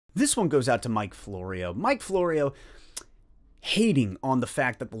This one goes out to Mike Florio. Mike Florio hating on the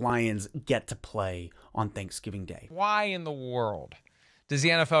fact that the Lions get to play on Thanksgiving Day. Why in the world does the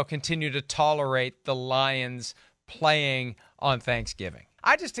NFL continue to tolerate the Lions playing on Thanksgiving?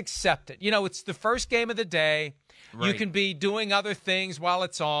 I just accept it. You know, it's the first game of the day. Right. You can be doing other things while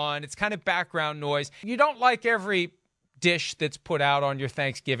it's on. It's kind of background noise. You don't like every dish that's put out on your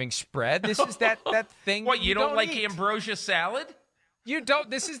Thanksgiving spread. This is that thing. What, you don't like eat. ambrosia salad? You don't.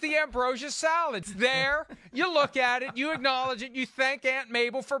 This is the ambrosia salad. It's there. You look at it. You acknowledge it. You thank Aunt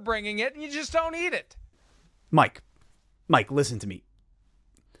Mabel for bringing it, and you just don't eat it. Mike, listen to me.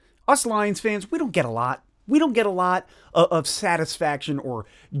 Us Lions fans, we don't get a lot. We don't get a lot of satisfaction or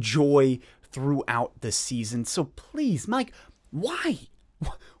joy throughout the season. So please, Mike, why?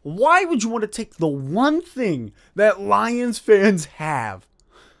 Why would you want to take the one thing that Lions fans have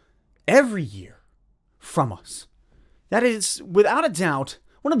every year from us? That is, without a doubt,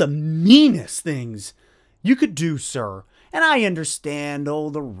 one of the meanest things you could do, sir. And I understand,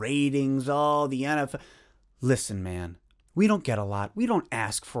 the ratings, the NFL. Listen, man, we don't get a lot. We don't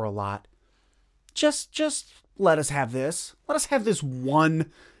ask for a lot. Just let us have this. Let us have this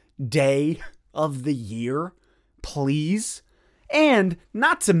one day of the year, please. And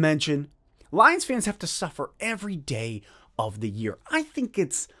not to mention, Lions fans have to suffer every day of the year. I think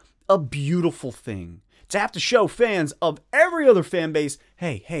it's a beautiful thing to have to show fans of every other fan base,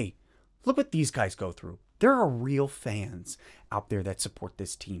 hey, look what these guys go through. There are real fans out there that support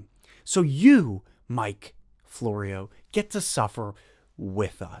this team. So you, Mike Florio, get to suffer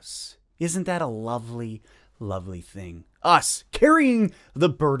with us. Isn't that a lovely, lovely thing? Us carrying the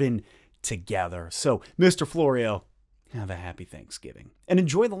burden together. So, Mr. Florio, have a happy Thanksgiving and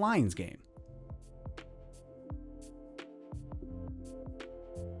enjoy the Lions game.